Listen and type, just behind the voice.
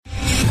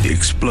The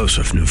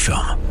explosive new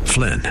film,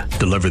 Flynn,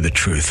 deliver the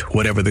truth,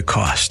 whatever the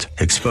cost,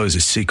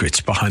 exposes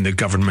secrets behind the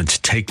government's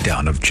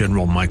takedown of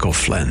General Michael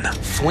Flynn.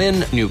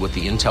 Flynn knew what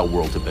the intel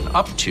world had been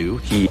up to.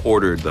 He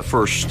ordered the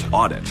first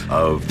audit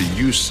of the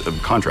use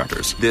of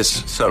contractors.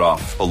 This set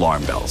off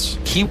alarm bells.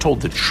 He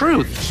told the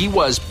truth. He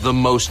was the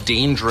most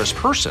dangerous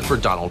person for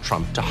Donald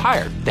Trump to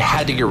hire. They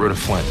had to get rid of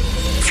Flynn.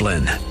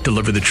 Flynn,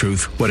 deliver the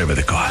truth, whatever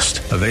the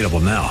cost. Available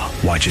now.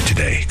 Watch it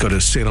today. Go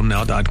to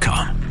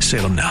salemnow.com.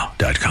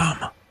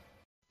 salemnow.com.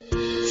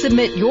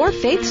 Submit your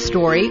faith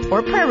story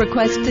or prayer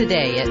request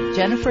today at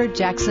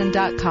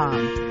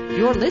jenniferjackson.com.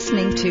 You're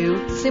listening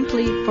to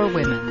Simply for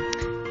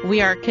Women.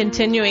 We are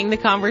continuing the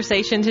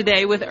conversation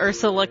today with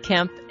Ursula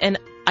Kemp, and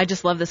I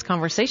just love this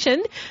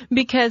conversation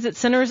because it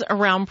centers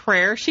around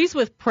prayer. She's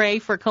with Pray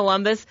for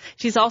Columbus.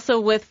 She's also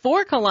with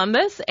For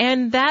Columbus,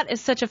 and that is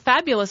such a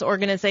fabulous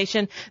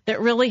organization that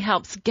really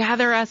helps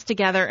gather us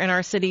together in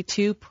our city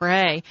to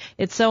pray.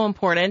 It's so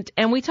important.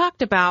 And we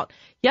talked about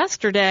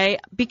yesterday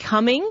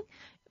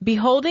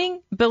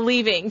beholding,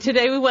 believing.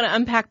 Today we want to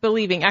unpack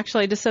believing.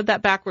 Actually, I just said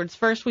that backwards.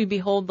 First we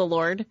behold the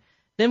Lord,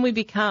 then we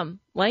become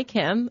like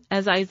him,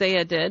 as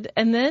Isaiah did,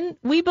 and then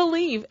we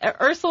believe.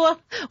 Ursula,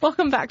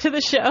 welcome back to the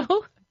show.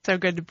 So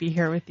good to be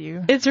here with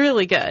you. It's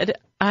really good.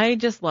 I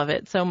just love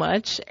it so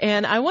much.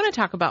 And I want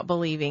to talk about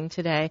believing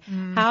today.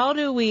 How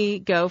do we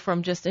go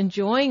from just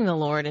enjoying the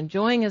Lord,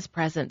 enjoying his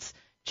presence,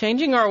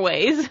 changing our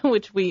ways,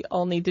 which we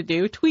all need to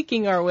do,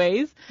 tweaking our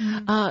ways,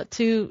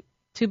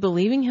 to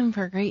believing him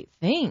for great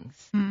things?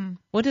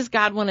 What does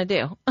God want to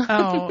do?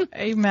 Oh,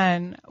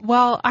 amen.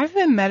 Well, I've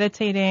been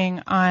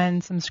meditating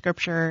on some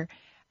scripture.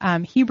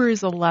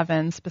 Hebrews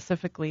 11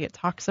 specifically, it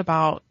talks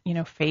about,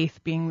 faith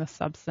being the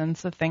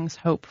substance of things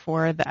hoped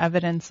for, the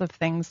evidence of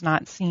things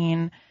not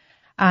seen.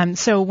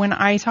 So when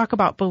I talk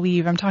about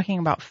believe, I'm talking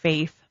about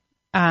faith,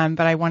 but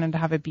I wanted to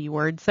have a B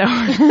word. So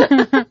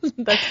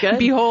that's good.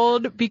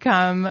 Behold,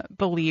 become,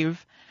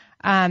 believe.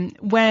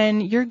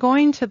 When you're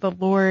going to the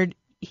Lord,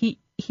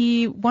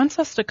 He wants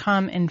us to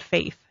come in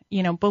faith,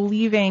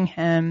 believing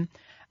him.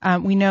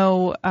 We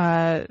know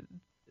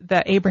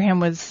that Abraham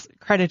was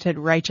credited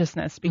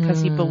righteousness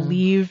because he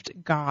believed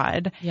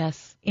God.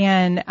 Yes.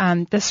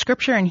 And the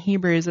scripture in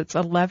Hebrews, it's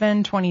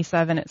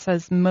 11:27. It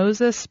says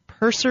Moses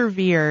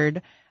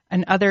persevered.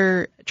 In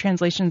other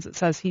translations, it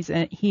says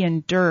he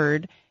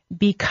endured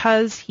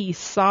because he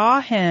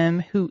saw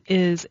him who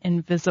is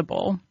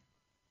invisible.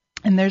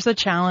 And there's a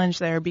challenge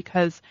there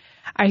because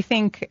I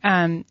think,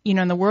 in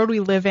the world we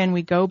live in,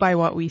 we go by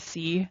what we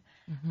see.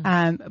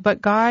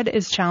 But God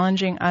is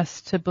challenging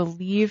us to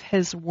believe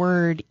his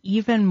word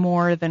even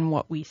more than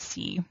what we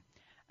see.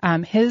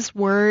 His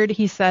word,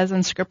 he says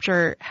in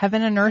scripture,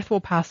 heaven and earth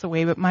will pass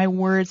away, but my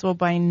words will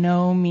by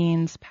no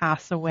means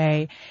pass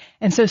away.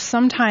 And so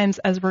sometimes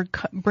as we're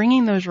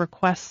bringing those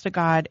requests to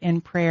God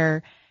in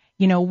prayer,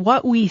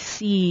 what we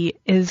see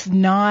is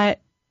not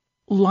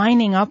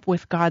lining up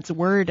with God's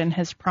word and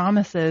his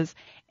promises,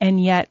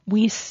 and yet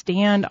we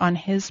stand on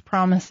his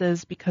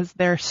promises because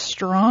they're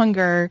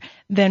stronger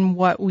than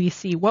what we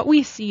see. What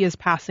we see is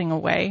passing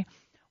away.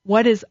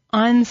 What is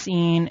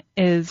unseen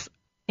is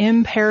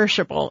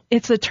imperishable.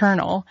 It's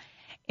eternal.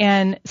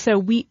 And so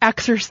we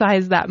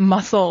exercise that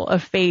muscle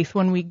of faith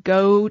when we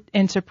go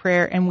into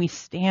prayer and we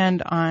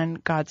stand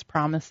on God's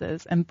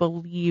promises and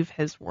believe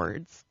his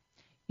words.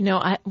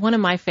 One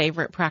of my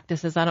favorite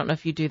practices, I don't know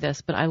if you do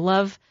this, but I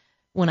love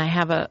when I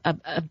have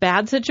a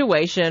bad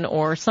situation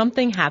or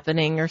something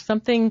happening or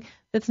something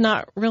that's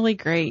not really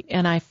great,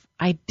 and I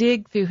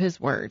dig through his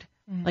word.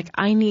 Like,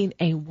 I need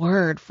a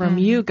word from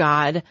you,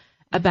 God,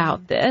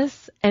 about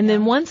this. And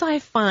then once I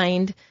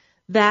find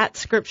that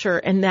scripture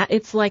and that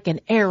it's like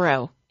an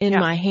arrow in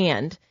my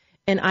hand,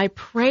 and I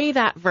pray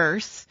that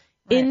verse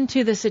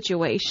into the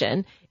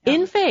situation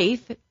in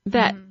faith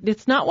that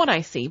it's not what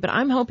I see, but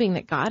I'm hoping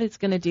that God is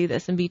going to do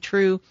this and be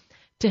true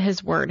to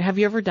his word. Have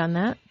you ever done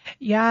that?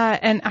 Yeah,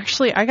 and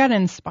actually I got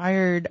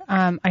inspired.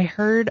 I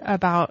heard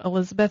about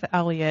Elizabeth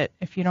Elliot.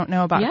 If you don't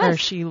know about her,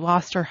 she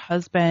lost her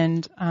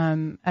husband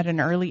at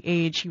an early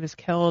age. He was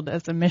killed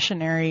as a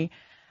missionary.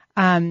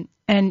 And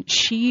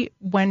she,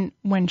 when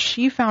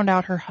she found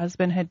out her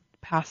husband had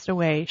passed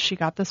away, she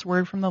got this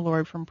word from the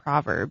Lord from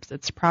Proverbs.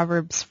 It's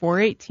Proverbs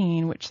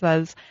 4:18, which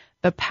says,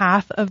 "The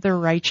path of the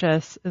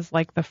righteous is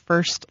like the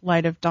first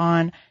light of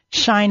dawn,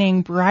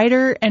 shining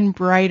brighter and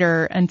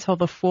brighter until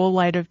the full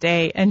light of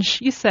day." And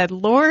she said,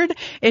 "Lord,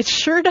 it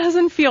sure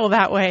doesn't feel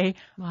that way,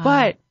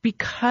 but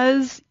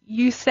because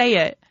you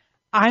say it,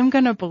 I'm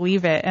going to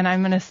believe it and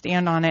I'm going to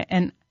stand on it."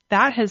 And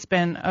that has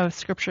been a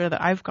scripture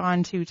that I've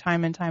gone to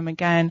time and time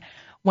again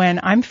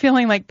when I'm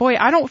feeling like, boy,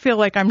 I don't feel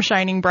like I'm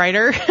shining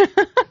brighter.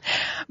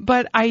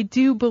 But I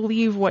do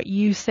believe what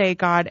you say,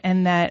 God,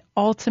 and that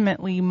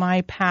ultimately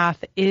my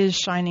path is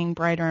shining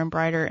brighter and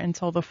brighter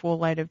until the full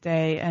light of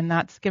day. And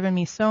that's given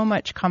me so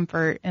much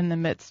comfort in the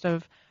midst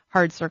of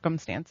hard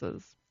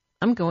circumstances.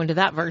 I'm going to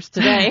that verse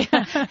today.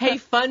 Hey,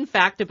 fun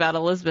fact about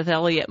Elizabeth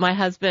Elliot. My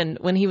husband,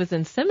 when he was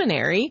in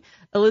seminary,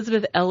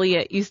 Elizabeth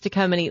Elliot used to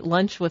come and eat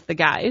lunch with the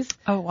guys.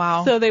 Oh,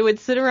 wow. So they would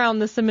sit around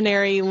the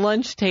seminary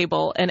lunch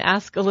table and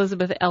ask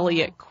Elizabeth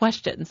Elliot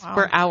questions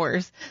for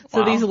hours.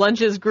 So these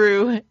lunches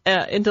grew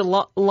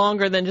into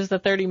longer than just a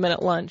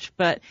 30-minute lunch.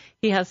 But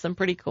he has some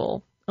pretty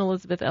cool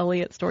Elizabeth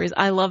Elliot stories.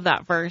 I love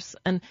that verse.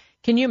 And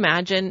can you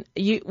imagine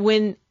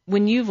when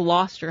you've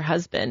lost your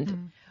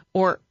husband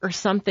or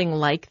something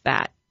like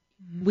that?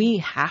 We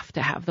have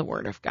to have the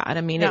Word of God.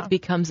 I mean, it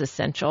becomes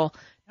essential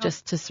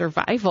just to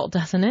survival,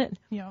 doesn't it?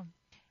 Yeah.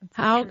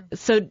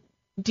 So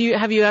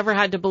have you ever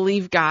had to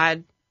believe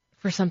God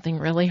for something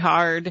really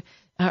hard?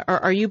 Or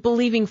are you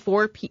believing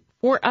for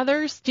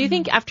others? Do you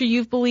think after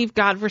you've believed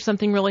God for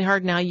something really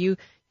hard, now you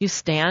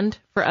stand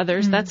for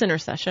others? That's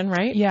intercession,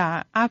 right?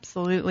 Yeah,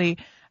 absolutely.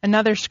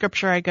 Another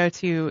scripture I go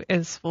to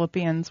is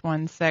Philippians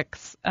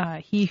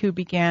 1:6. He who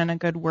began a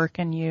good work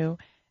in you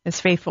is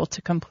faithful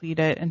to complete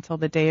it until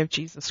the day of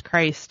Jesus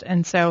Christ.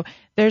 And so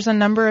there's a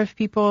number of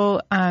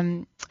people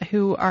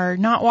who are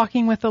not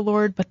walking with the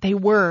Lord, but they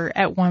were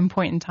at one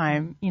point in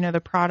time, the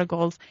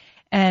prodigals.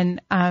 And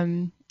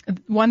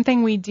one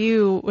thing we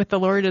do with the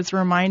Lord is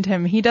remind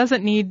him. He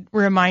doesn't need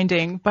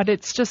reminding, but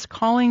it's just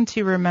calling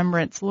to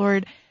remembrance.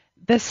 Lord,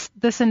 this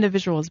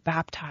individual is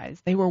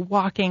baptized. They were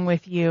walking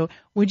with you.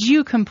 Would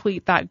you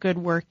complete that good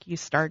work you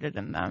started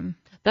in them?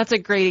 That's a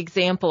great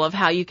example of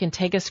how you can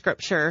take a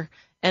scripture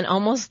and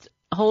almost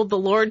hold the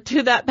Lord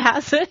to that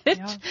passage.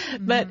 Yeah.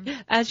 But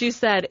as you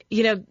said,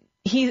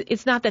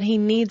 it's not that he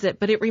needs it,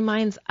 but it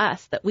reminds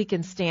us that we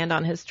can stand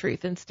on his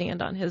truth and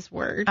stand on his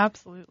word.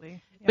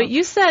 Absolutely. Yeah. But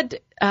you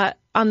said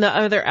on the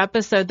other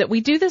episode that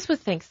we do this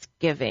with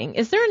Thanksgiving.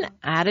 Is there an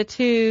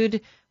attitude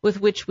with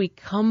which we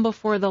come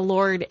before the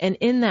Lord? And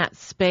in that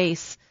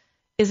space,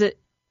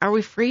 are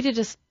we free to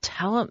just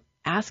tell him,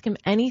 ask him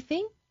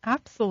anything?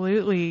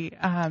 Absolutely.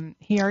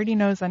 He already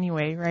knows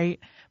anyway,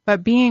 right?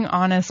 But being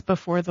honest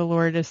before the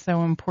Lord is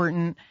so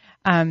important.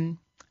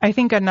 I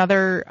think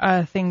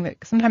another thing that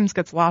sometimes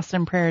gets lost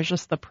in prayer is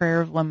just the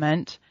prayer of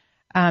lament.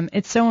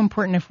 It's so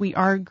important if we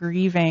are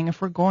grieving,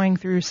 if we're going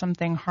through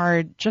something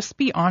hard, just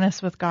be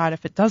honest with God.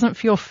 If it doesn't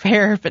feel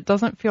fair, if it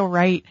doesn't feel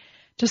right,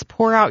 just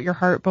pour out your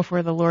heart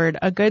before the Lord.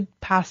 A good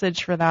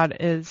passage for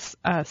that is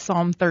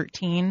Psalm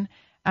 13.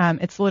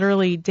 It's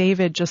literally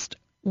David just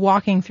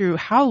walking through,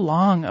 how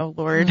long, O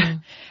Lord,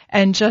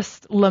 and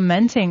just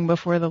lamenting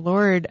before the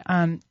Lord.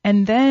 And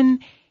then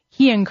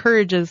he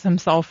encourages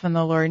himself in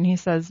the Lord, and he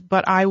says,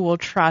 but I will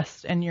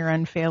trust in your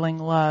unfailing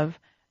love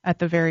at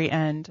the very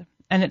end.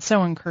 And it's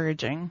so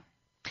encouraging.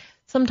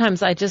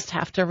 Sometimes I just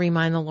have to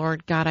remind the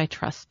Lord, God, I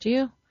trust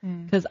you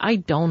because I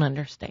don't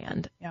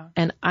understand. Yeah.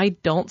 And I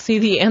don't see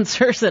the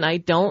answers, and I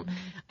don't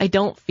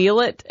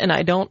feel it, and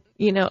I don't,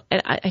 and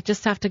I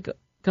just have to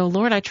go,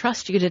 Lord, I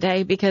trust you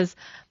today because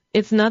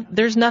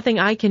there's nothing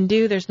I can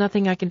do. There's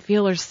nothing I can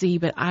feel or see,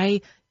 but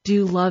I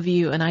do love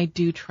you and I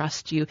do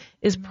trust you.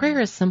 Is prayer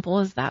as simple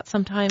as that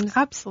sometimes?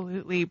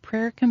 Absolutely.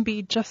 Prayer can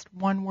be just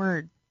one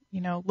word,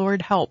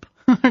 Lord, help.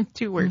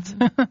 2 words.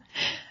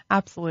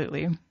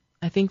 Absolutely.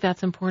 I think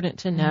that's important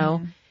to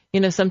know.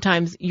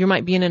 Sometimes you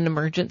might be in an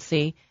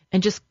emergency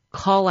and just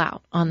call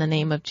out on the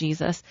name of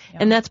Jesus. Yeah.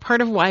 And that's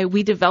part of why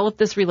we develop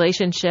this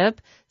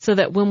relationship, so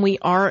that when we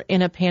are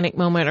in a panic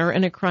moment or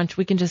in a crunch,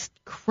 we can just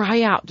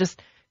cry out,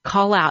 just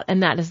call out,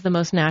 and that is the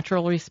most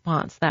natural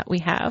response that we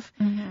have.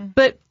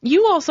 But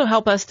you also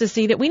help us to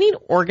see that we need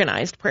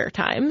organized prayer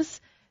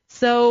times.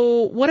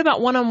 So what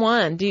about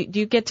one-on-one? Do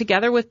you get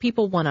together with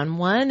people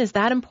one-on-one? Is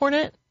that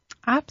important?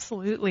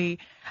 Absolutely.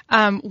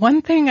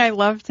 One thing I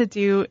love to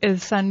do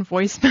is send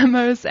voice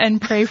memos and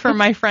pray for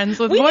my friends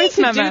with voice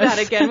memos. We need to do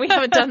that again. We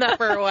haven't done that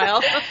for a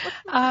while.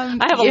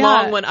 I have a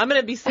long one. I'm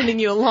going to be sending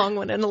you a long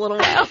one in a little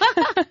while.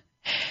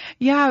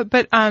 Yeah,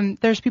 but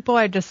there's people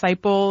I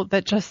disciple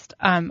that just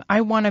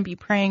I want to be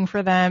praying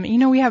for them.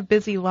 We have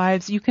busy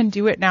lives. You can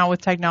do it now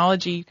with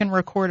technology. You can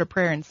record a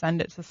prayer and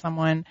send it to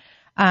someone.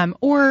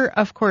 Or,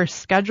 of course,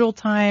 schedule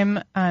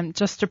time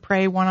just to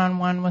pray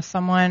one-on-one with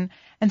someone.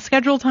 And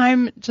schedule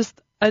time, just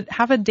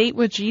have a date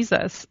with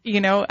Jesus.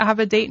 Have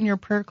a date in your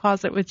prayer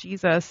closet with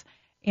Jesus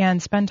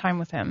and spend time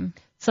with him.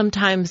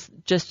 Sometimes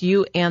just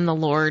you and the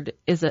Lord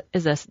is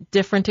a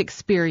different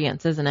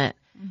experience, isn't it?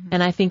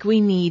 And I think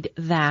we need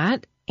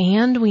that,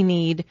 and we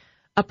need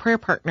a prayer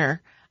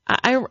partner.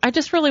 I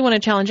just really want to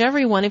challenge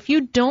everyone. If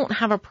you don't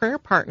have a prayer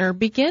partner,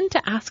 begin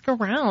to ask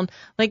around.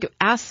 Like,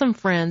 ask some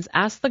friends,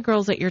 ask the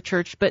girls at your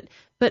church, but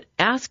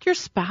ask your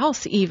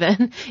spouse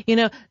even.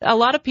 A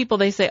lot of people,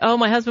 they say, oh,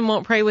 my husband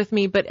won't pray with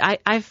me. But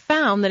I've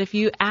found that if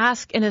you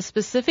ask in a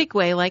specific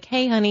way, like,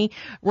 hey, honey,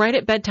 right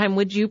at bedtime,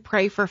 would you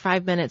pray for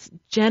 5 minutes?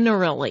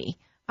 Generally,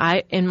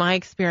 in my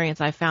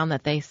experience, I found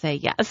that they say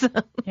yes.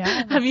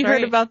 Yeah, have you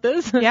heard about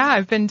this? Yeah,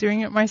 I've been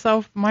doing it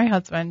myself, my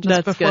husband,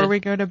 just before we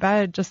go to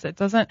bed.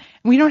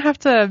 We don't have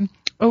to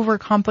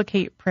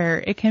overcomplicate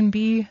prayer. It can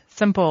be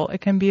simple.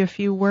 It can be a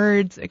few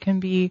words. It can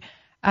be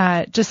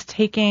just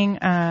taking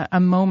a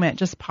moment,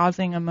 just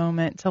pausing a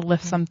moment to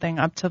lift something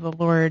up to the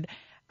Lord.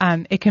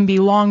 It can be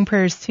long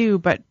prayers too,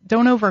 but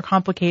don't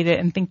overcomplicate it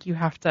and think you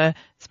have to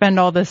spend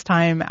all this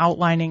time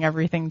outlining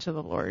everything to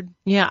the Lord.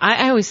 Yeah,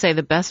 I always say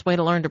the best way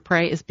to learn to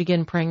pray is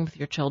begin praying with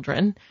your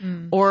children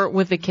or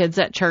with the kids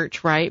at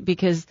church, right?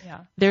 Because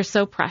they're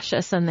so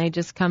precious and they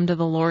just come to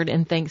the Lord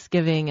in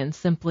thanksgiving and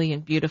simply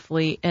and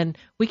beautifully. And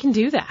we can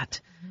do that.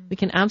 We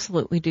can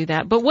absolutely do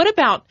that. But what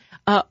about,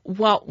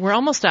 well, we're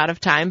almost out of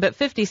time, but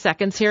 50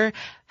 seconds here.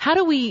 How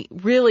do we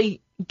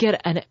really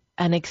get an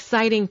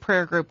exciting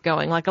prayer group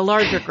going, like a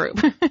larger group?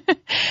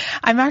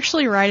 I'm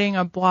actually writing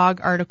a blog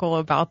article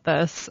about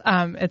this.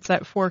 It's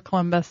at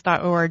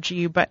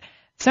forcolumbus.org, but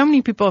so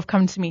many people have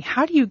come to me,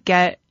 how do you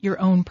get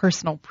your own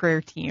personal prayer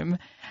team?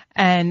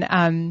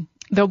 And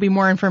there'll be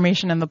more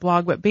information in the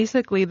blog, but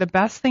basically the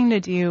best thing to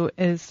do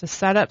is to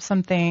set up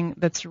something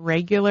that's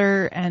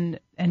regular and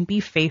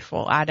be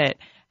faithful at it.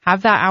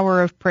 Have that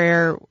hour of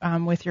prayer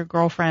with your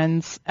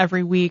girlfriends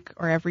every week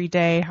or every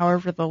day,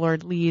 however the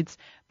Lord leads,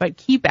 but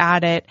keep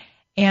at it.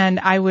 And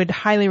I would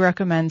highly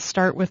recommend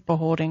start with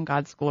beholding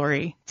God's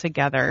glory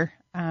together,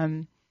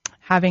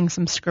 having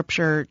some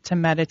scripture to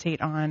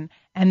meditate on,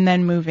 and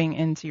then moving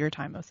into your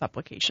time of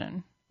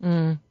supplication.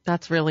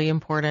 That's really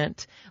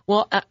important.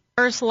 Well,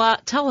 Ursula,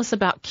 tell us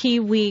about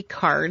Kiwi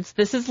cards.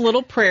 This is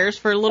little prayers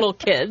for little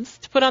kids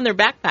to put on their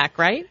backpack,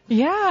 right?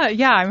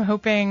 Yeah. I'm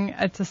hoping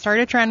to start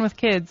a trend with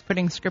kids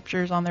putting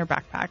scriptures on their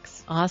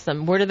backpacks.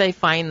 Awesome. Where do they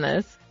find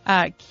this?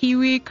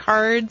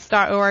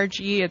 KiwiCards.org.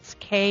 It's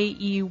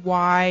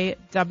KEYWI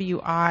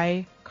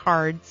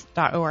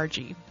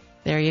cards.org.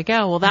 There you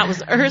go. Well, that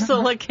was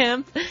Ursula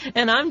Kemp,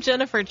 and I'm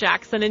Jennifer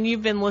Jackson, and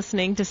you've been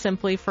listening to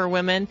Simply for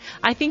Women.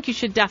 I think you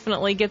should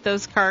definitely get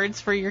those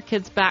cards for your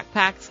kids'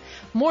 backpacks.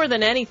 More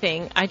than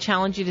anything, I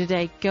challenge you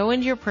today, go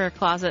into your prayer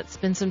closet,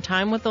 spend some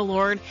time with the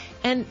Lord,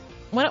 and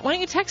why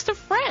don't you text a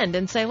friend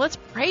and say, let's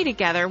pray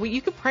together.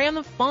 You can pray on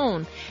the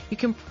phone. You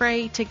can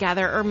pray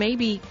together, or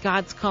maybe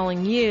God's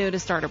calling you to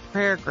start a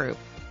prayer group.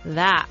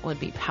 That would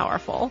be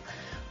powerful.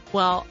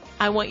 Well,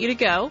 I want you to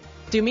go.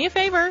 Do me a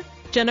favor.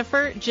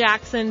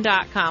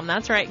 JenniferJackson.com.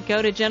 That's right.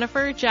 Go to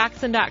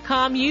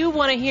JenniferJackson.com. You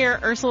want to hear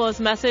Ursula's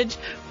message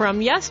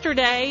from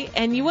yesterday,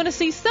 and you want to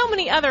see so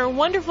many other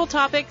wonderful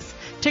topics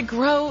to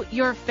grow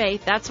your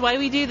faith. That's why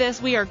we do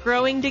this. We are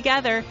growing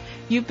together.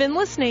 You've been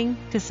listening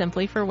to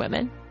Simply for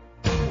Women.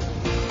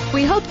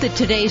 We hope that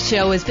today's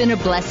show has been a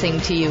blessing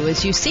to you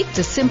as you seek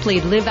to simply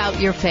live out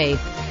your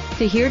faith.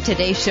 To hear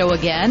today's show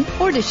again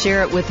or to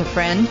share it with a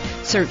friend,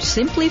 search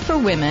Simply for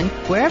Women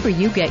wherever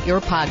you get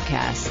your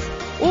podcasts.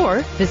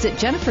 Or visit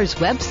Jennifer's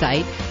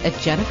website at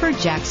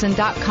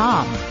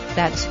JenniferJackson.com.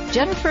 That's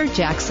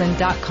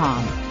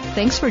JenniferJackson.com.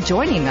 Thanks for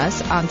joining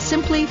us on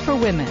Simply for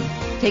Women.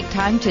 Take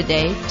time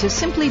today to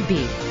simply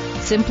be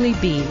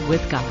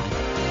with God.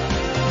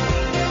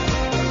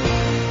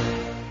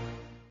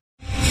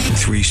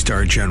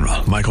 3-star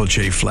General Michael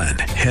J. Flynn,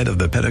 head of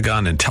the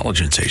Pentagon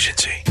Intelligence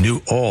Agency,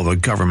 knew all the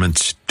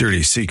government's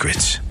dirty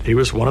secrets. He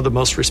was one of the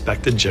most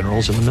respected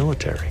generals in the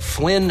military.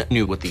 Flynn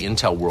knew what the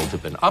intel world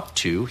had been up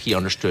to. He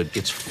understood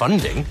its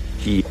funding.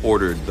 He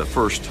ordered the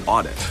first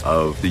audit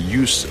of the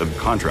use of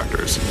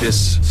contractors.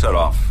 This set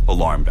off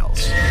alarm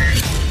bells.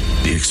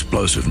 The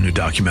explosive new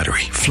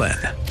documentary, Flynn,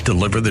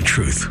 Deliver the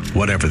Truth,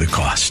 Whatever the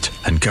Cost,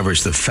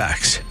 uncovers the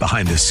facts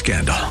behind this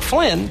scandal.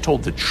 Flynn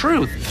told the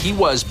truth. He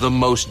was the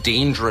most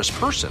dangerous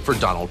person for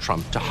Donald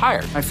Trump to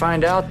hire. I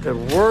find out the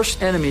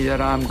worst enemy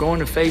that I'm going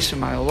to face in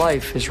my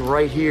life is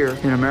right here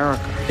in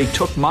America. They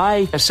took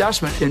my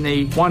assessment and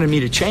they wanted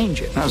me to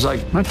change it. And I was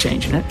like, I'm not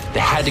changing it. They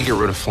had to get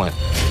rid of Flynn.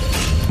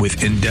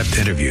 With in-depth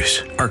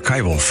interviews,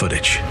 archival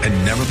footage,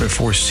 and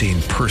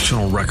never-before-seen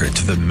personal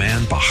records of the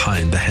man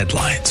behind the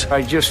headlines.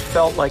 I just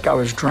felt like I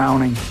was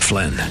drowning.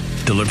 Flynn,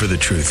 Deliver the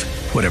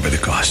Truth, Whatever the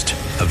Cost.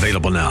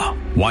 Available now.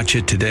 Watch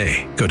it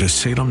today. Go to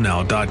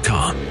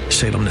salemnow.com.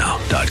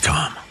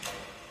 salemnow.com.